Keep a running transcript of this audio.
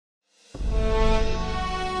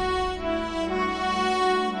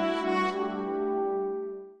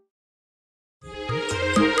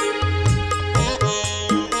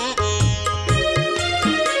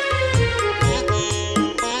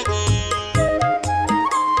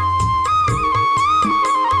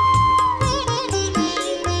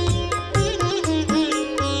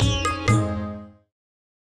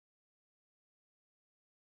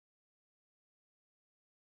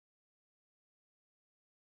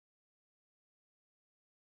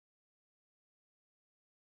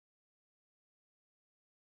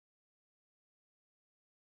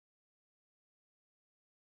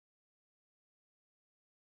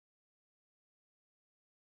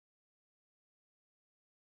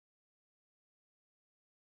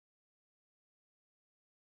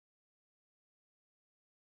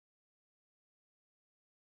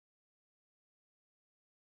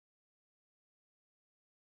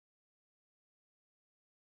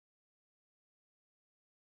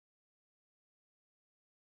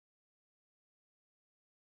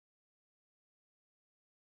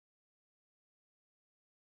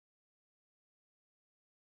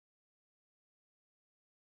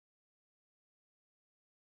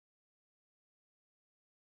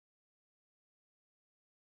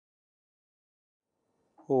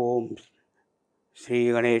ओम श्री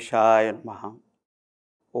गणेशाय नमः।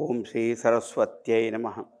 ओम श्री सरस्वत्यै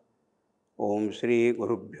नमः। ओम श्री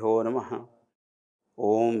गुरुभ्यो नमः।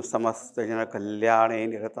 ओम समस्त जन कल्याणे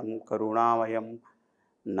निरतं करुणामयं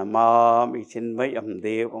नमामि चिन्मयं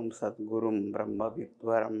देवं सद्गुरुं ब्रह्म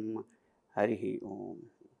विद्वरं हरि ओम।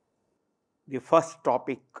 The first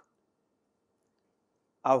topic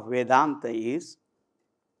of Vedanta is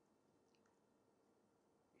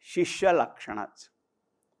Shishya Lakshanas,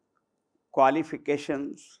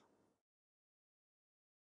 qualifications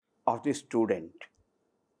of the student.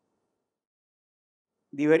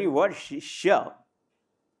 The very word Shishya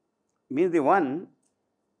means the one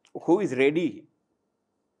who is ready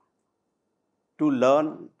to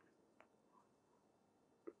learn,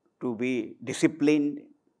 to be disciplined,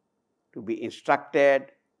 to be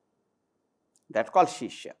instructed. That's called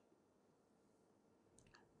Shishya.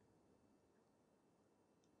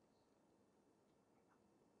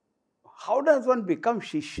 How does one become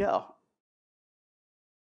Shishya?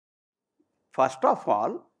 First of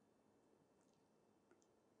all,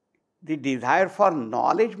 the desire for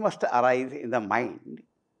knowledge must arise in the mind,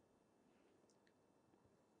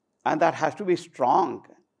 and that has to be strong.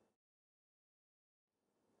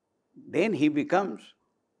 Then he becomes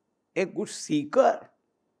a good seeker.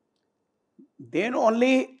 Then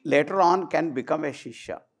only later on can become a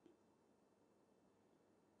Shishya.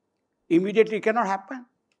 Immediately it cannot happen.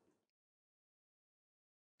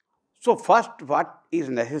 So first what is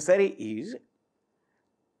necessary is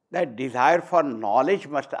that desire for knowledge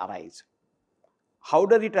must arise. How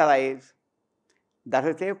does it arise? That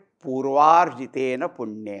is a purvarjitena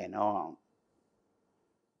punyena.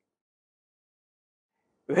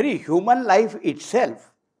 Very human life itself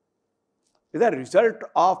is a result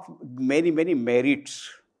of many merits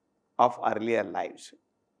of earlier lives.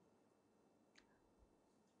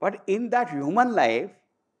 But in that human life,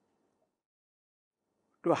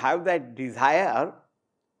 to have that desire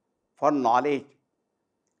for knowledge,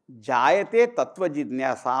 jayate tattva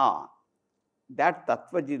jidnyasa, that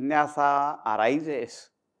tattva jidnyasa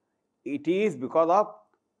arises. It is because of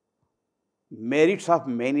merits of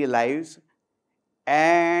many lives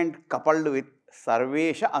and coupled with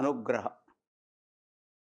sarvesha anugraha,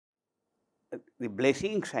 the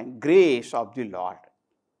blessings and grace of the Lord.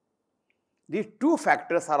 These two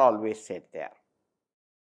factors are always set there.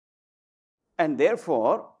 And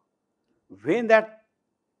therefore, when that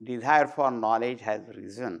desire for knowledge has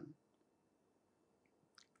risen,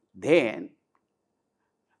 then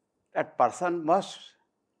that person must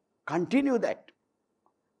continue that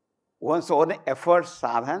one's own efforts,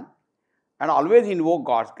 sadhana, and always invoke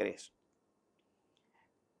God's grace.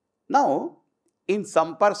 Now, in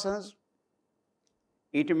some persons,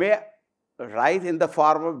 it may rise in the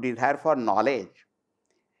form of desire for knowledge.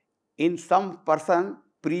 In some person,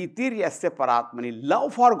 pritir yasya paratmani,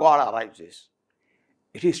 love for God arises.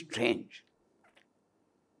 It is strange.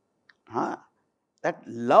 That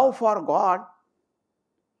love for God,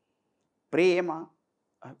 prema,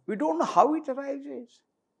 we don't know how it arises.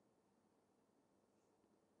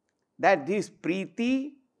 That this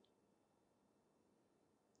priti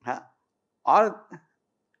or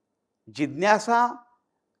jidnyasa,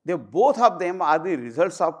 both of them are the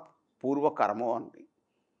results of purva karma only.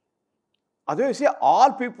 Otherwise,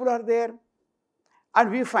 all people are there,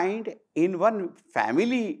 and we find in one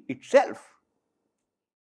family itself,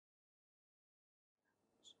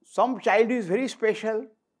 some child is very special,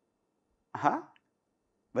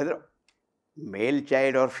 whether male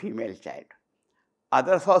child or female child.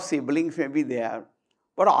 Others or siblings may be there,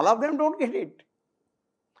 but all of them don't get it.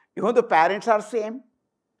 Even the parents are same,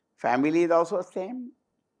 family is also same.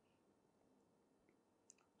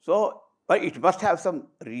 So, but it must have some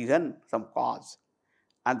reason, some cause,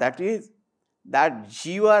 and that is that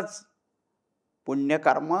jiva's punya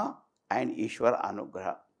karma and Ishwar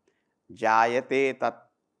anugraha. Jayate tattva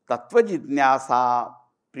jidnyasa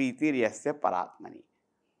pritir yasya paratmani.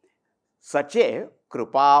 Sache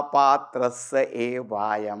kripa patrasya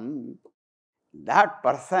evayam. That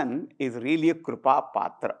person is really a kripa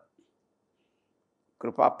patra.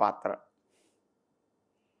 Kripa patra.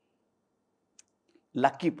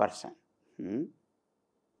 Lucky person.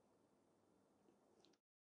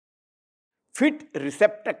 Fit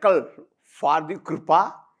receptacle for the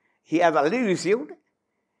kripa he has already received,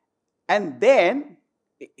 and then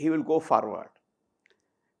he will go forward.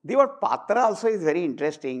 The word patra also is very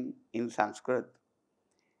interesting in Sanskrit.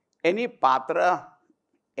 Any patra,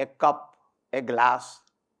 a cup, a glass,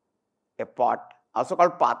 a pot, also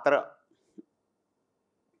called patra.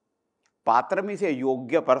 Patra means a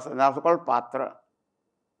yogya person, also called patra.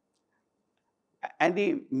 And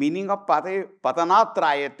the meaning of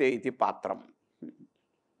patanatrayate iti patram.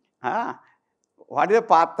 What is a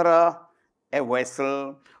patra? A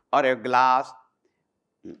vessel or a glass.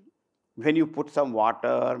 When you put some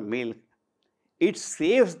water, milk, it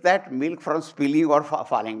saves that milk from spilling or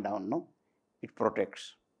falling down, no? It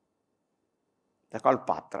protects. They're called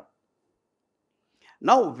patra.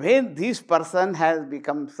 Now, when this person has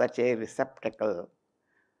become such a receptacle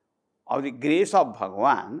of the grace of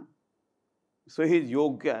Bhagavan, so he is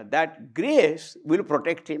yogya, that grace will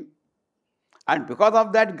protect him. And because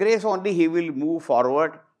of that grace only, he will move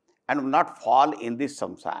forward and will not fall in this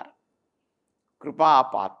samsara. Kripa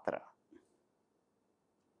patra.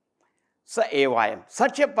 Sa evayam.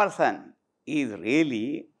 Such a person is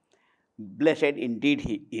really blessed indeed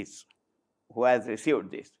he is, who has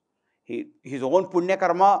received this. His own punya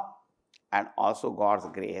karma and also God's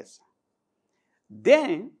grace.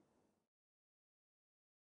 Then,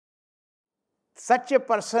 such a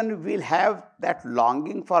person will have that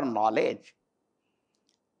longing for knowledge,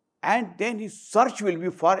 and then his search will be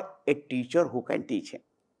for a teacher who can teach him.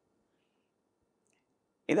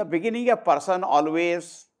 In the beginning, a person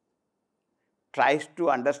always tries to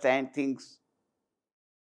understand things,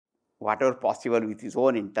 whatever possible, with his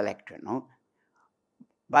own intellect,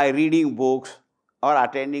 by reading books or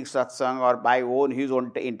attending satsang or by his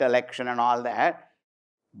own intellection and all that.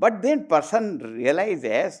 But then person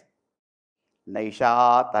realizes,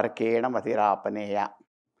 Naisha tarkena matirapaneya.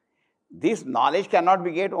 This knowledge cannot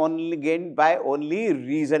be gained by only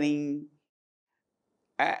reasoning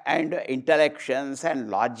and intellections and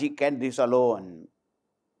logic and this alone.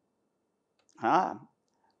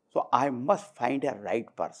 So I must find a right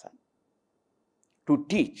person to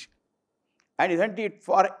teach. And isn't it,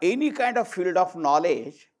 for any kind of field of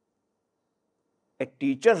knowledge, a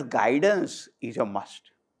teacher's guidance is a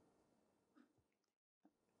must.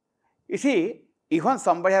 You see, even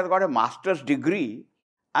somebody has got a master's degree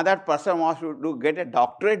and that person wants to get a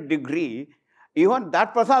doctorate degree, even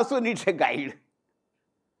that person also needs a guide.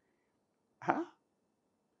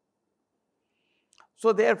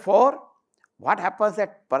 So therefore, what happens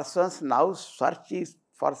that persons now search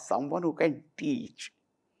for someone who can teach.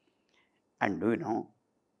 And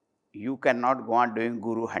you cannot go on doing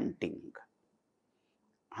guru hunting.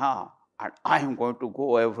 And I am going to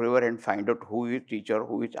go everywhere and find out who is teacher,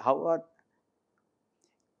 who is how.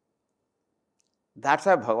 That's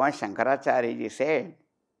why Bhagavan Shankaracharya ji said,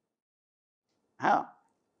 Atmecha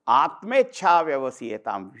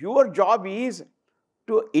vyavasiyatam. Your job is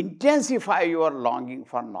to intensify your longing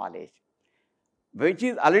for knowledge, which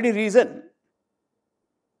is already reason.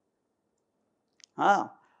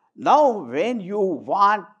 Now, when you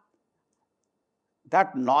want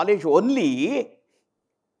that knowledge only,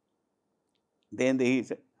 then there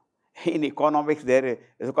is, in economics, there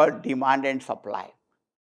is called demand and supply.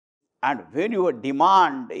 And when your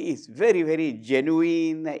demand is very, very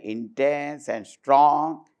genuine, intense and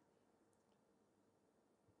strong,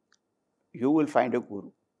 you will find a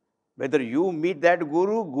guru. Whether you meet that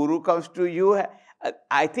guru comes to you.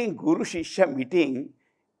 I think Guru-Shishya meeting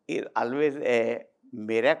is always a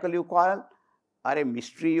miracle you call or a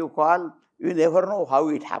mystery you call. You never know how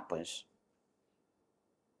it happens.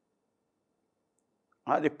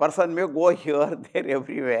 The person may go here, there,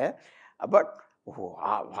 everywhere, but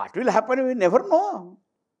what will happen, we never know.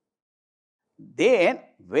 Then,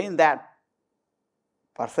 when that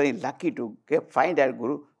person is lucky to find that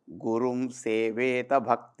guru, Gurum seveta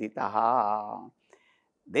bhaktitaha,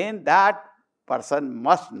 then that person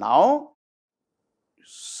must now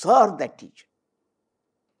serve that teacher.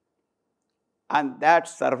 And that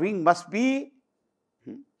serving must be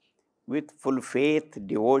with full faith,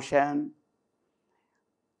 devotion.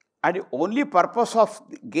 And the only purpose of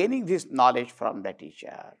gaining this knowledge from the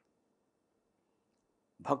teacher,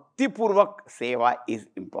 Bhakti Purvak Seva, is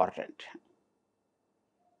important.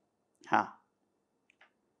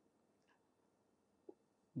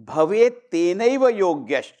 Bhavet tenaiva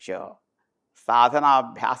yogyascha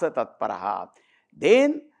sadhana abhyasa tatparaha.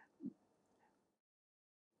 Then,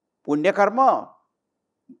 punya karma,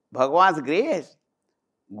 Bhagavan's grace,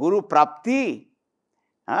 Guru Prapti,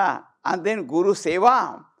 and then Guru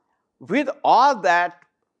Seva. With all that,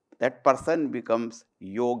 that person becomes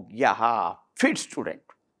yogyaha, fit student.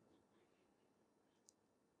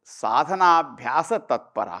 Sadhana abhyasa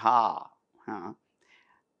tatparaha.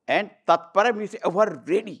 And tatpara means ever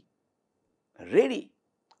ready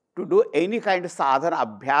to do any kind of sadhana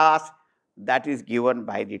abhyas that is given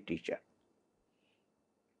by the teacher.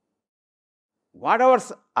 Whatever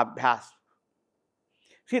abhyas.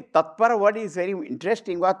 See, tatpara word is very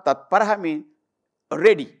interesting. What tatpara means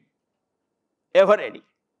ready, ever ready.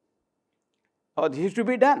 Oh, this is to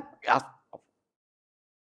be done. Yes.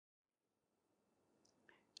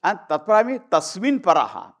 And tatparami tasmin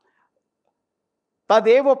paraha.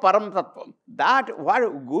 Tadeva param tattvam. That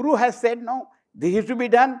what Guru has said, no, this is to be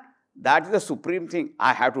done. That is the supreme thing.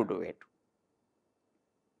 I have to do it.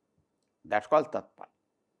 That's called tatpar.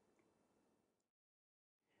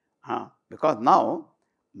 Because now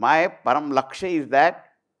my param laksha is that,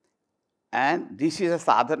 and this is a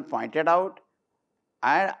sadhan pointed out,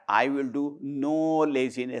 and I will do no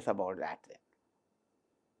laziness about that.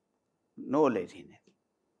 No laziness.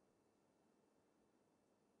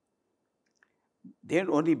 Then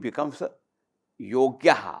only becomes a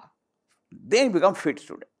yogya. Then become fit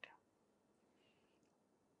student.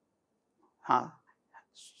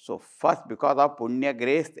 So first, because of punya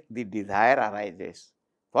grace, the desire arises.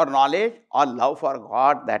 For knowledge or love for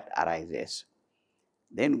God, that arises.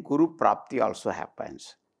 Then Guru Prapti also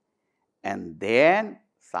happens. And then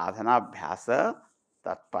sadhana bhyasa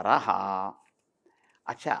tatparaha.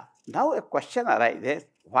 Acha, now a question arises,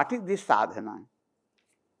 what is this sadhana?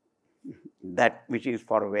 That which is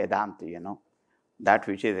for Vedanta, that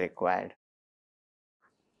which is required.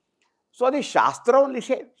 So the Shastra only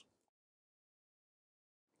says,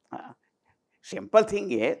 simple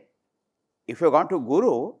thing is, if you have gone to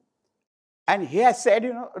Guru and he has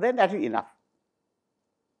said, then that is enough.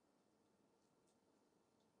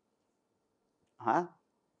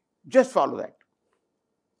 Just follow that.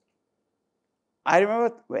 I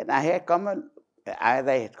remember when I had come, as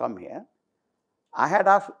I had come here, I had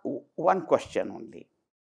asked one question only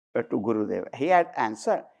to Gurudev. He had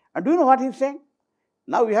answered. And do you know what he's saying?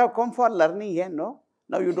 Now you have come for learning here, no?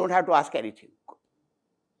 Now you don't have to ask anything.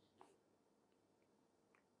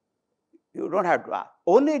 You don't have to ask.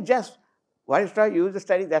 Only just what is trying to use the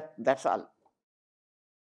study, that's all.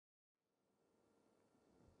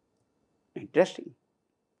 Interesting.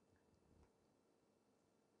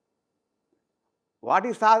 What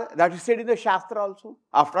is that? That is said in the Shastra also.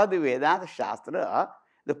 After the Vedanta Shastra,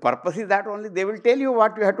 the purpose is that only they will tell you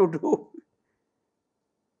what you have to do.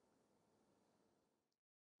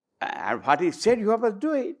 And what is said, you must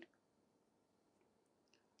do it.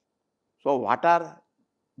 So what are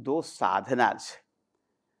those sadhanas?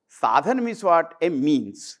 Sadhana means what? A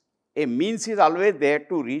means. A means is always there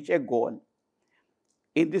to reach a goal.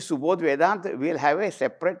 In the Subodh Vedanta, we will have a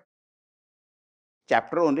separate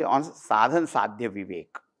chapter only on sadhan sadhya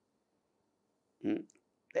vivek.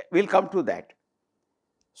 We'll come to that.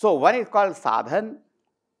 So one is called sadhan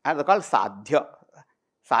and the called sadhya.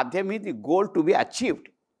 Sadhya means the goal to be achieved.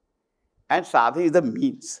 And sadhya is the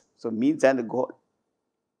means. So means and the goal.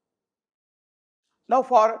 Now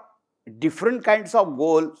for different kinds of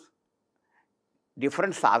goals,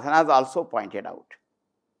 different sadhanas also pointed out.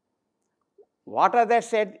 What are they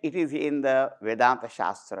said? It is in the Vedanta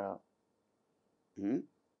Shastra.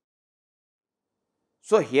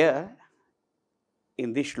 So here,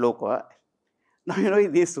 in this shloka, now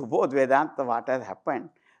in this Subodh Vedanta, what has happened?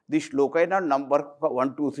 This shloka is not number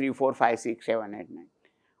 1, 2, 3, 4, 5, 6, 7, 8, 9.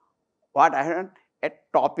 What I have a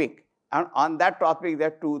topic, and on that topic there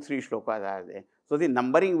are 2, 3 shlokas are there. So the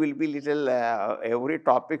numbering will be little, every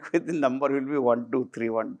topic with the number will be 1, 2, 3,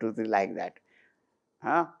 1, 2, 3 like that.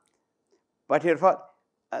 But here for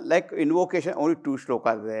like invocation, only 2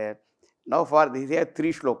 shlokas there. Now for this here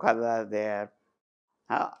 3 shlokas are there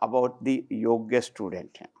about the yoga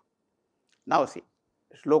student. Now see,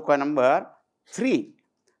 shloka number 3.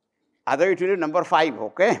 Other it will be number 5,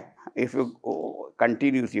 okay? If you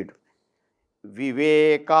continue it.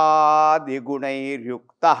 Vivekadi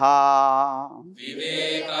yuktah.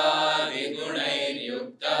 Vivekadi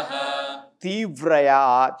yuktah.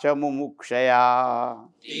 Tivraya cha mumukshaya.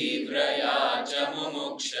 Tivraya cha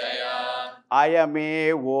mumukshaya.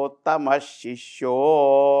 Ayame vottama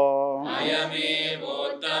shishyo. Ayame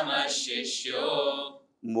vottama shishyo.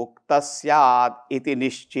 Muktasyad iti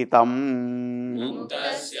nishchitam.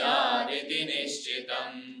 Muktasyad iti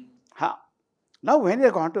nishchitam. Now when you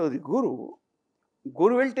are going to the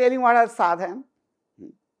Guru will tell him what are sadhana.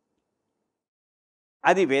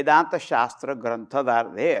 Adi Vedanta Shastra Granthas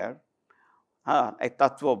are there. Like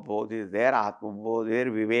Tattva Bodh is there, Atma Bodh is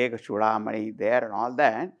there, Vivek Chudamani is there and all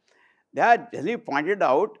that. They are generally pointed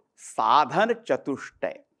out sadhana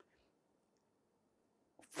chatushtay.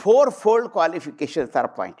 4-fold qualifications are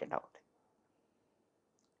pointed out.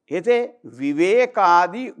 Yete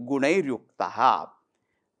vivekadi gunair yuktaha.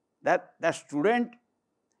 That the student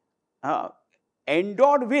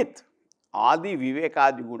endowed with all the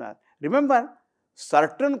vivekadi gunas. Remember,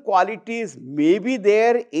 certain qualities may be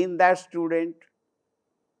there in that student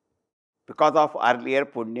because of earlier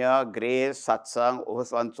punya, grace, satsang,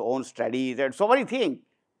 one's own studies and so many things.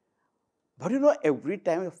 But you know, every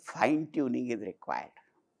time a fine tuning is required.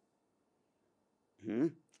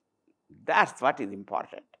 That's what is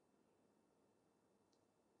important.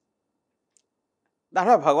 That's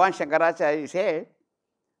why Bhagavan Shankaracharya said,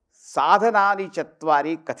 sadhanani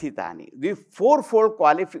chatvari kathitani. The fourfold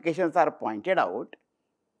qualifications are pointed out,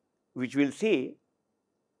 which we'll see.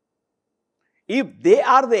 If they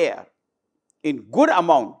are there in good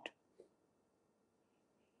amount,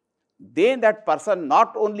 then that person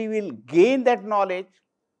not only will gain that knowledge,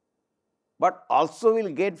 but also will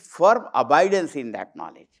get firm abidance in that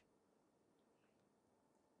knowledge.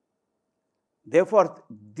 Therefore,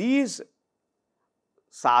 these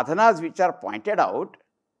sadhanas which are pointed out,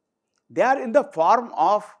 they are in the form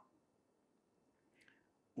of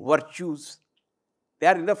virtues. They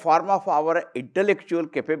are in the form of our intellectual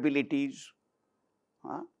capabilities.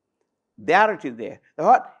 There it is there.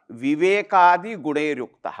 What? Vivekadi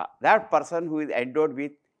gunairuktaha. That person who is endowed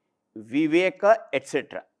with viveka,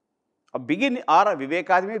 etc. A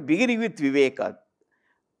vivekadi means beginning with viveka.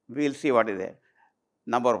 We will see what is there.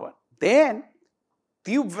 Number one. Then,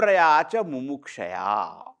 tivraya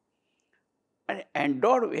mumukshaya. And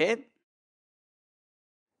endowed with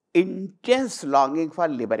intense longing for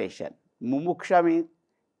liberation. Mumuksha means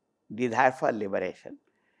desire for liberation.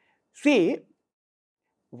 See,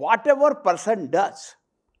 whatever person does,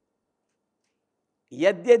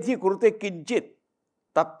 yadyadhi kurute kinchit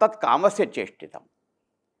tat kamasya cheshtitam.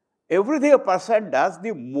 Everything a person does,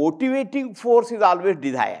 the motivating force is always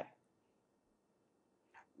desire.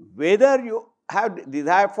 Whether you have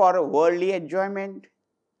desire for worldly enjoyment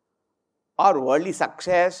or worldly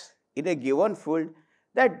success in a given field,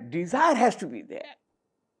 that desire has to be there.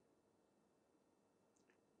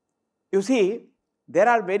 You see, there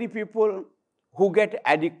are many people who get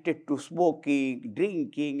addicted to smoking,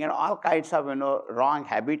 drinking, and all kinds of wrong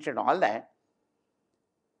habits and all that.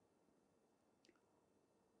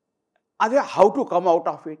 And how to come out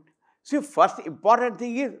of it? See, first important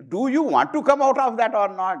thing is, do you want to come out of that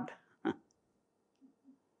or not?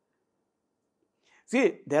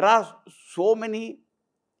 See, there are so many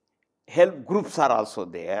help groups are also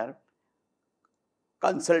there.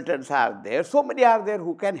 Consultants are there. So many are there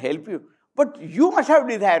who can help you. But you must have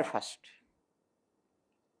desire first.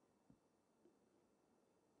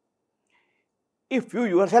 If you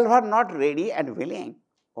yourself are not ready and willing,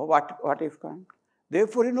 what is going?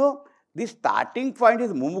 Therefore, the starting point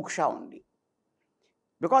is mumuksha only.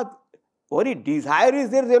 Because only desire is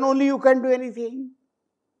there, then only you can do anything.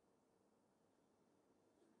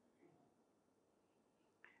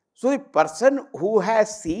 So the person who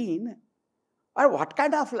has seen, or what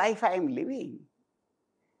kind of life I am living,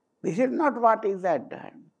 this is not what is that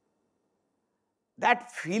done.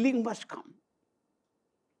 That feeling must come.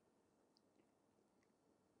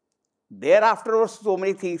 Thereafter, so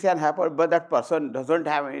many things can happen, but that person doesn't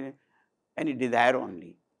have any desire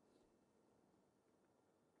only.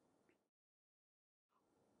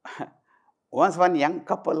 Once one young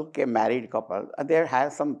couple, married couple, they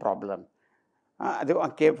had some problem. They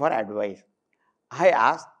came for advice. I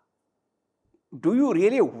asked, do you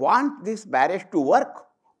really want this marriage to work?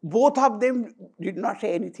 Both of them did not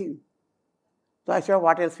say anything. So I said,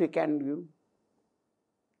 what else we can do?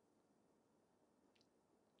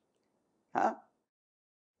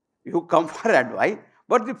 You come for advice,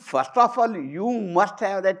 but first of all, you must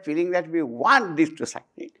have that feeling that we want this to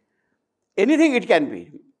succeed. Anything it can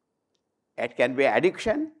be. It can be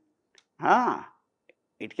addiction.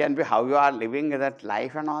 It can be how you are living that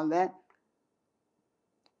life and all that.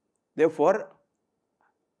 Therefore,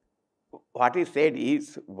 what is said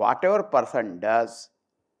is, whatever person does,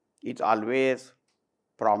 it's always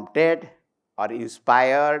prompted or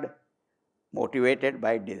inspired, motivated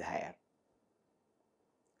by desire.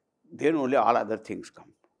 Then only all other things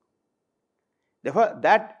come. Therefore,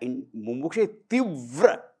 that in mumuksha is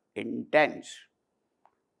tivra, intense.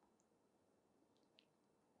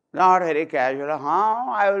 Not very casual,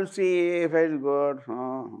 I will see if it's good.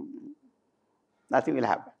 Nothing will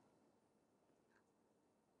happen.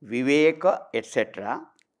 Viveka, etc.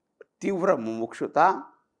 Tivra mumukshuta.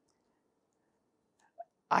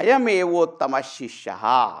 Ayam evottama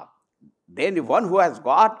shishyaha. Then the one who has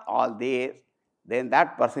got all this, then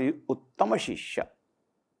that person is uttama shishya,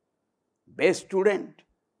 best student.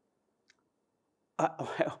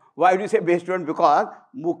 Why do you say best student? Because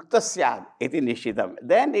muktasya iti nishitam.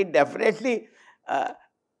 Then it definitely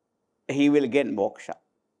he will gain moksha.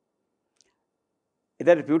 It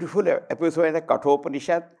is a beautiful episode in the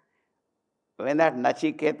Kathopanishad when that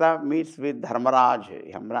Nachiketa meets with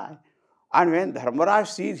Dharmaraj, Yamraj. And when Dharmaraj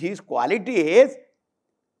sees his qualities,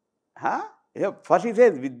 first he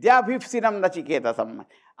says, Vidyabhipsinam Nachiketa Samman.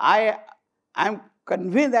 I am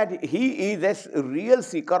convinced that he is a real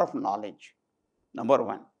seeker of knowledge, number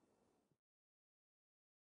one.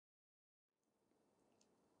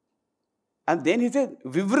 And then he says,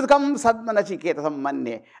 Vivritkam sadmanachiketasam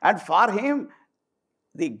manne. And for him,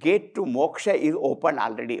 the gate to moksha is open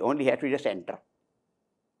already. Only he has to just enter.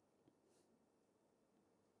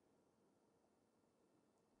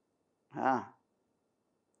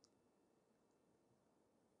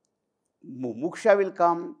 Moksha will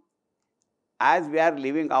come as we are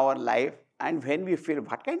living our life, and when we feel,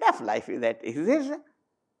 what kind of life is that? Is this?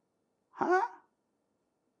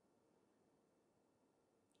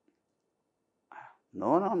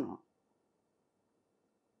 No.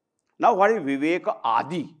 Now, what is Viveka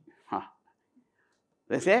Adi?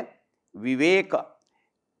 They say Viveka.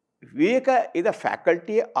 Viveka is a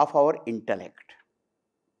faculty of our intellect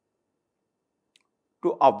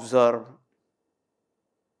to observe,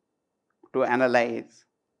 to analyze,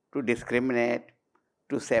 to discriminate,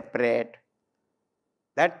 to separate.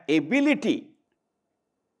 That ability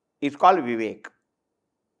is called Vivek.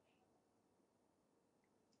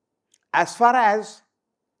 As far as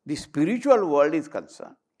the spiritual world is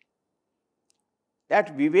concerned,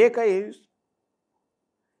 that Viveka is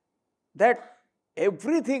that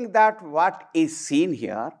everything that what is seen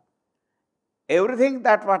here, everything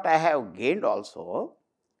that what I have gained also,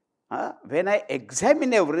 when I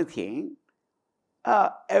examine everything,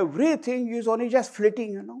 everything is only just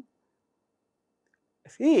fleeting,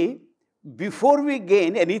 See, before we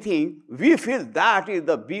gain anything, we feel that is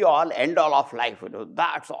the be-all, end-all of life,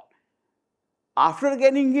 that's all. After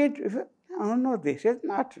gaining it, oh no, this is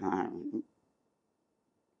not.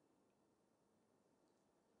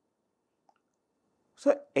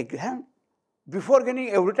 So, exam, before gaining,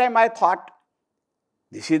 every time I thought,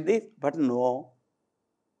 this is this, but no.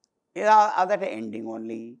 That ending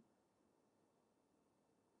only.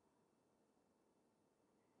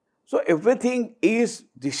 So, everything is,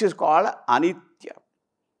 this is called anitya.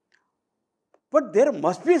 But there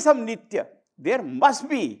must be some nitya. There must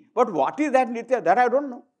be. But what is that nitya? That I don't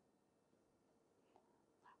know.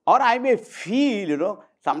 Or I may feel,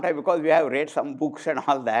 sometimes because we have read some books and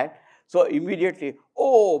all that, so immediately,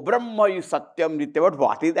 oh, Brahma is Satyam Nitya. But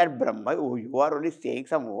what is that Brahma? Oh, you are only saying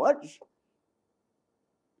some words.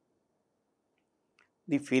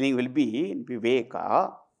 The feeling will be in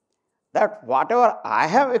Viveka that whatever I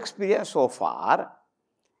have experienced so far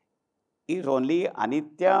is only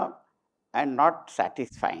anitya and not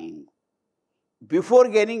satisfying. Before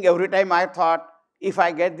gaining, every time I thought, if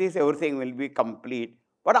I get this, everything will be complete.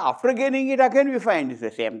 But after gaining it, again we find it's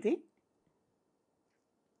the same thing.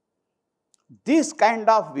 This kind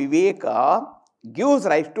of Viveka gives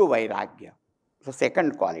rise to Vairagya, the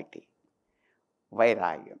second quality,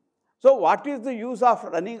 Vairagya. So, what is the use of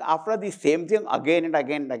running after the same thing again and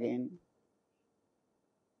again and again?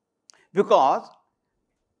 Because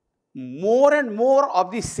more and more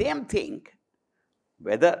of the same thing,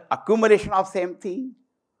 whether accumulation of same thing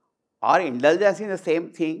or indulgence in the same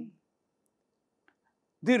thing,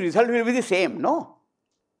 the result will be the same, no?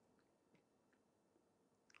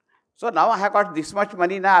 So now I have got this much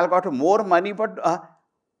money, now I have got more money, but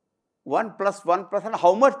 1 plus 1 plus, and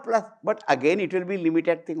how much plus? But again it will be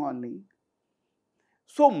limited thing only.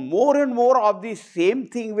 So more and more of the same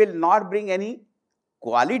thing will not bring any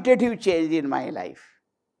qualitative change in my life.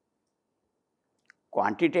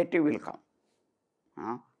 Quantitative will come.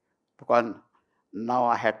 Because now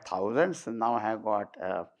I had thousands, now I have got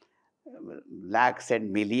lakhs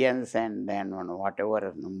and millions, and then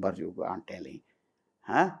whatever numbers you go on telling.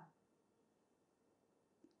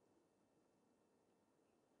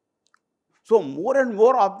 So more and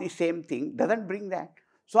more of the same thing doesn't bring that.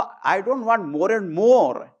 So I don't want more and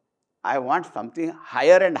more. I want something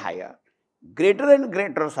higher and higher, greater and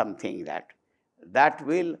greater something that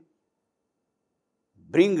will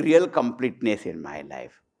bring real completeness in my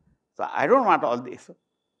life. So I don't want all this.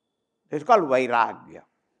 It's called Vairagya,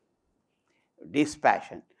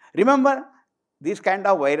 dispassion. Remember, this kind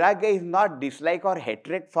of Vairagya is not dislike or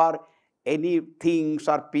hatred for any things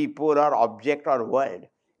or people or object or world.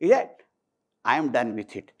 Is that I am done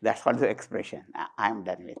with it. That's what the expression. I am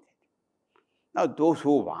done with it. Now, those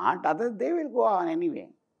who want others, they will go on anyway.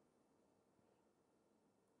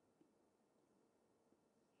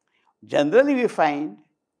 Generally, we find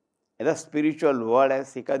in the spiritual world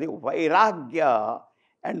as the Vairagya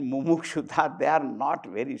and Mumukshudha, they are not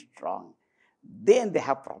very strong. Then they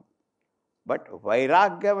have problem. But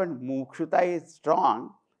Vairagya and Mumukshudha is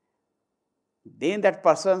strong, then that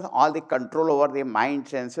person, all the control over the mind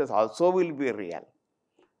senses also will be real.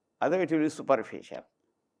 Otherwise, it will be superficial.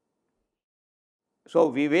 So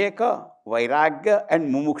Viveka, Vairagya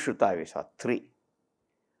and Mumukshuta we saw, three.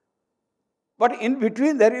 But in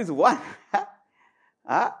between there is one.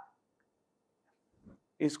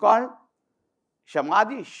 It's called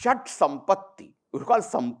Samadhi Shat Sampatti. It's called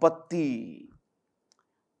Sampatti.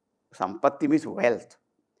 Sampatti means wealth,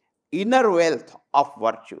 inner wealth of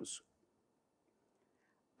virtues.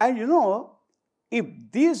 And you know, if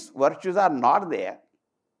these virtues are not there,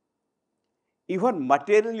 even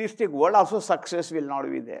materialistic world also success will not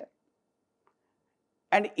be there.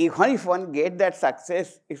 And even if one gets that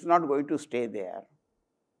success, it's not going to stay there.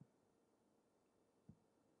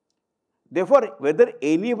 Therefore, whether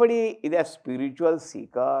anybody is a spiritual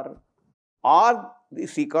seeker or the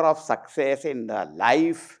seeker of success in the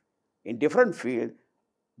life, in different fields,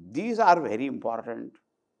 these are very important.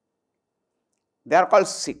 They are called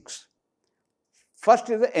 6. First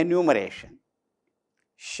is the enumeration.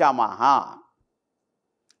 Shamaha.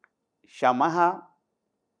 Shamaha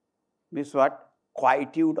means what?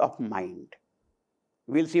 Quietude of mind.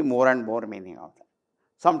 We will see more and more meaning of that.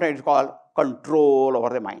 Sometimes it's called control over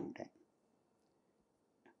the mind.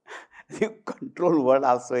 The control word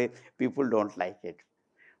also, people don't like it.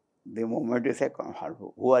 The moment you say,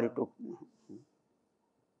 who are you to?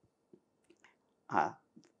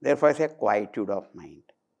 Therefore, I say quietude of mind.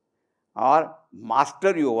 Or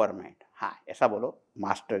master your mind. ऐसा बोलो,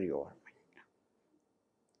 master your mind.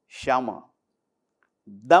 Shama.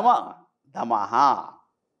 Dama. Damaha.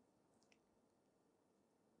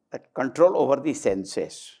 That control over the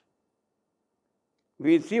senses.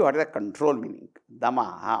 We will see what is the control meaning.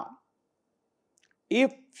 Damaha.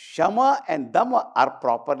 If Shama and Dama are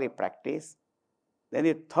properly practiced, then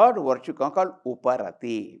the third virtue called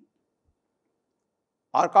Uparati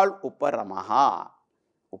or called Uparamaha.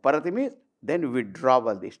 Uparati means then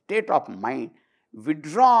withdrawal, the state of mind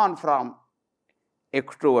withdrawn from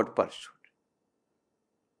extrovert pursuit.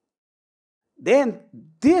 Then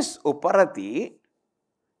this Uparati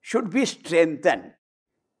should be strengthened.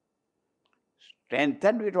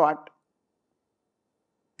 Strengthened with what?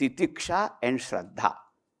 Titiksha and Shraddha.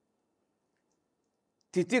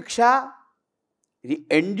 Titiksha, the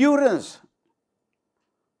endurance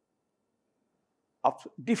of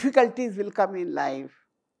difficulties will come in life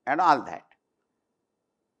and all that.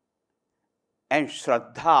 And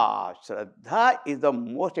Shraddha, Shraddha is the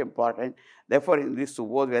most important. Therefore, in this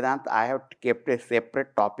Subodh Vedanta, I have kept a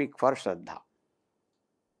separate topic for Shraddha.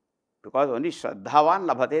 Because only Shraddhavan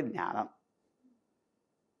labhate jnanam.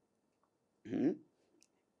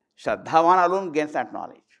 Shraddhavan alone gains that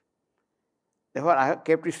knowledge. Therefore, I have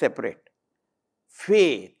kept it separate.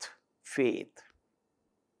 Faith, faith.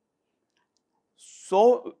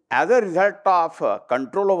 So, as a result of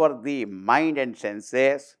control over the mind and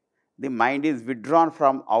senses, the mind is withdrawn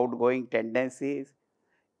from outgoing tendencies,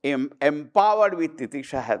 empowered with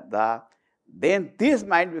titiksha hadda, then this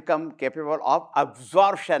mind becomes capable of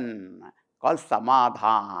absorption, called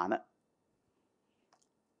samadhan.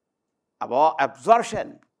 About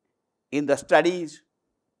absorption in the studies,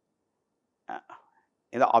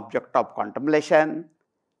 in the object of contemplation,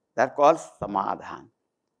 that called samadhan.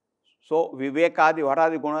 So, vivekadi, what are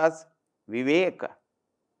the gunas? Viveka,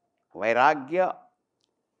 vairagya,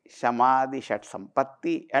 samadhi, shat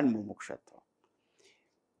sampatti and mumukshatva.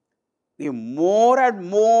 The more and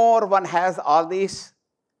more one has all these,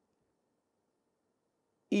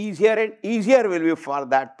 easier and easier will be for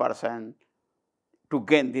that person to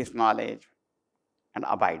gain this knowledge and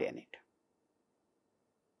abide in it.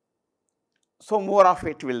 So more of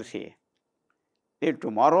it we'll see till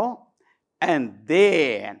tomorrow. And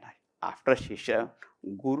then after Shishya,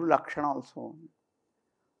 Guru Lakshana also.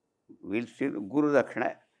 We'll see Guru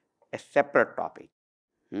Lakshana, a separate topic.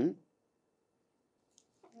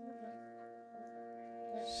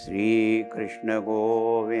 Sri Krishna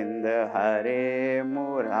Govinda Hare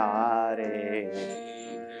Murare.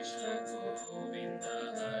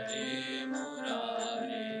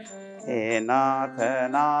 He Nath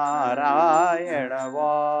Narayana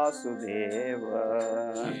Vasudeva.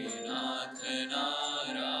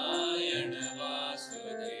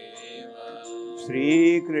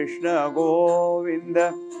 Sri Krishna Govinda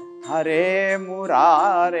Hare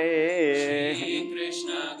Murare. Shri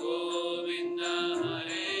Krishna Govinda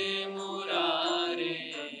Hare Murare.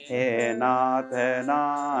 He Nath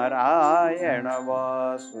Narayana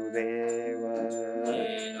Vasudeva.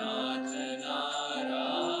 He Nath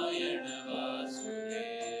Narayana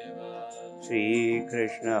Vasudeva. Sri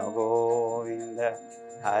Krishna Govinda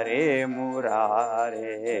Hare Murare.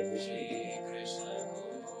 Shri Krishna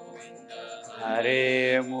Govinda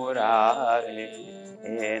Hare Murare.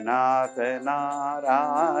 हे नाथ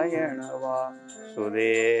नारायण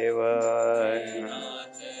वासुदेव,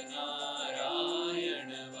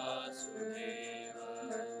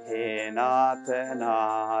 हे नाथ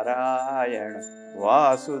नारायण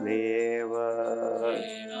वासुदेव,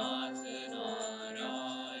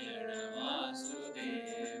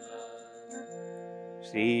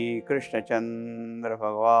 श्री कृष्णचंद्र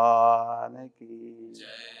भगवान की,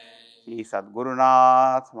 श्री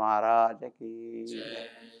सद्गुरुनाथ महाराज की।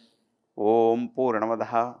 ओम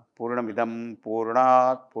पूर्णमदः पूर्णमिदं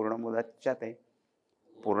पूर्णात् पूर्णमुदच्यते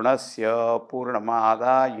पूर्णस्य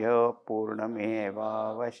पूर्णमादाय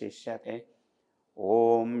पूर्णमेवावशिष्यते।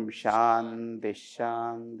 ओम शांति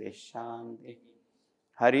शांति शांति।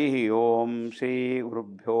 हरि ओम। श्री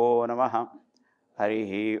गुरुभ्यो नमः।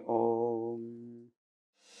 हरि ओम।